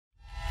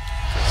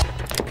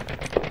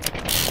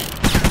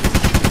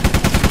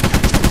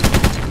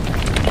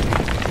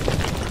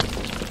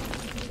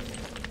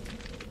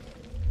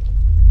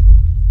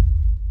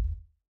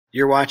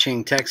You're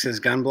watching Texas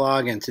Gun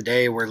Blog, and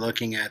today we're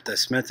looking at the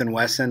Smith &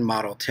 Wesson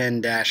Model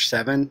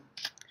 10-7.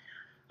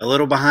 A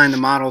little behind the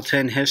Model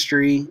 10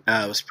 history,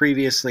 it was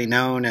previously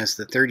known as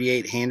the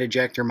 38 hand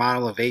ejector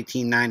model of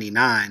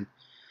 1899,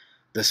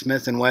 the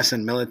Smith &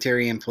 Wesson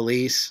Military and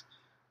Police,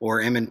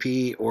 or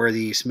M&P, or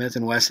the Smith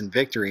 & Wesson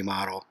Victory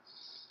model.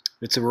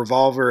 It's a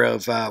revolver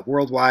of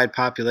worldwide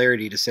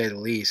popularity, to say the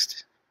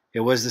least. It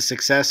was the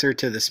successor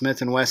to the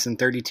Smith & Wesson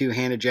 32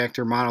 hand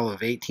ejector model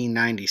of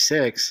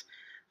 1896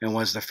 and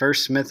was the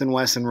first Smith &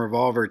 Wesson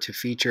revolver to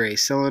feature a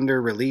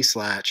cylinder release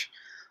latch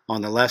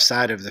on the left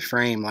side of the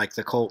frame like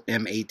the Colt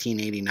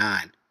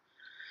M1889.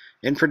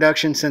 In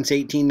production since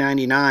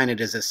 1899,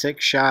 it is a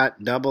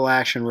 6-shot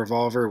double-action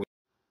revolver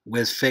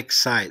with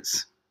fixed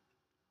sights.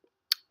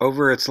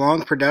 Over its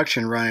long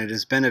production run, it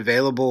has been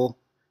available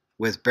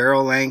with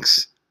barrel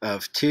lengths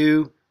of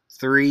 2,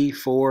 3,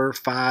 4,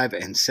 5,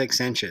 and 6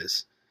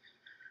 inches.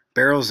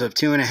 Barrels of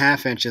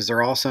 2.5 inches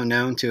are also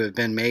known to have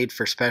been made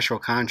for special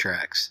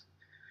contracts.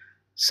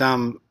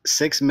 Some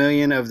 6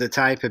 million of the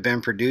type have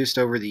been produced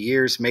over the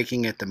years,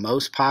 making it the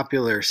most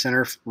popular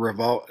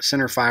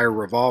centerfire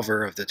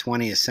revolver of the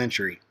 20th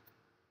century.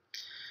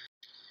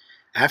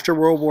 After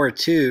World War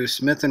II,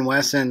 Smith &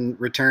 Wesson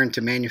returned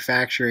to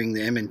manufacturing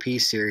the M&P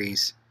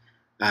series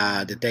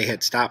that they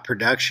had stopped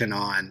production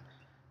on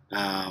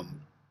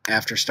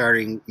after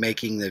starting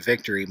making the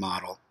Victory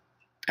model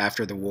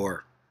after the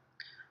war.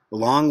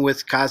 Along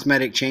with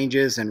cosmetic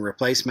changes and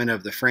replacement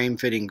of the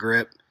frame-fitting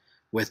grip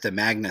with the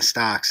Magna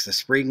stocks, the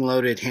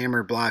spring-loaded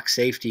hammer block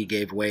safety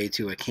gave way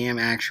to a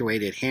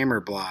cam-actuated hammer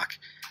block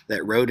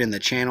that rode in the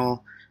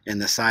channel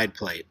and the side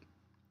plate.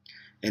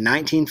 In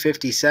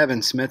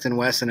 1957, Smith &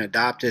 Wesson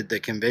adopted the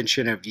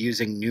convention of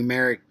using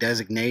numeric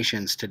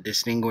designations to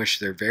distinguish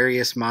their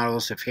various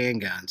models of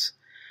handguns,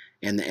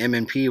 and the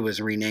M&P was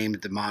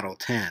renamed the Model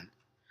 10.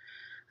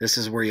 This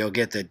is where you'll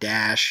get the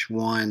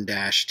 -1,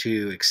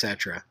 -2,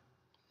 etc.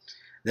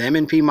 The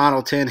M&P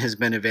Model 10 has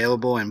been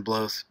available in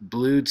both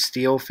blued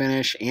steel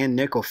finish and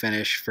nickel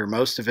finish for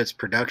most of its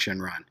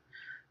production run.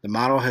 The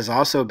model has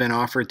also been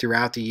offered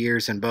throughout the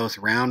years in both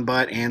round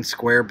butt and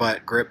square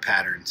butt grip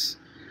patterns.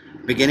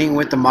 Beginning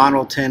with the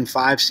Model 10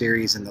 5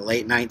 series in the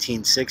late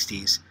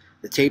 1960s,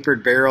 the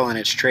tapered barrel and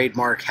its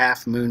trademark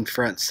half-moon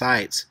front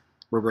sights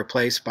were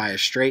replaced by a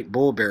straight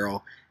bull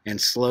barrel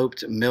and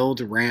sloped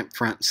milled ramp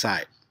front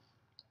sight.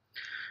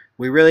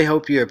 We really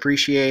hope you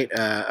appreciate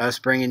us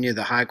bringing you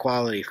the high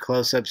quality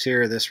close-ups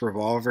here of this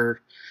revolver.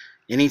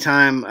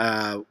 Anytime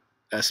a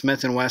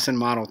Smith & Wesson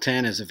Model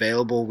 10 is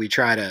available, we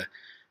try to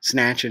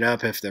snatch it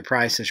up if the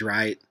price is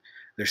right.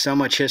 There's so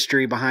much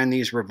history behind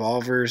these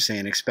revolvers,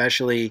 and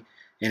especially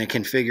in a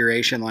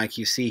configuration like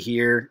you see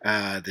here,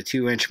 the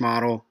 2-inch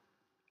model.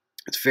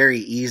 It's very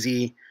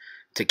easy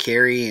to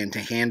carry and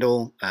to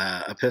handle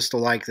a pistol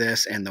like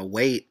this, and the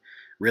weight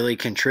really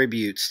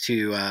contributes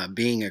to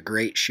being a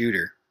great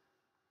shooter.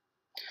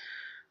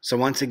 So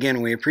once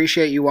again, we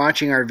appreciate you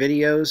watching our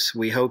videos.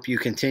 We hope you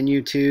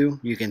continue to.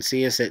 You can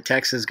see us at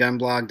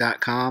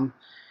texasgunblog.com,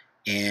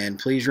 and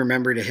please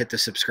remember to hit the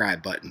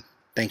subscribe button.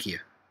 Thank you.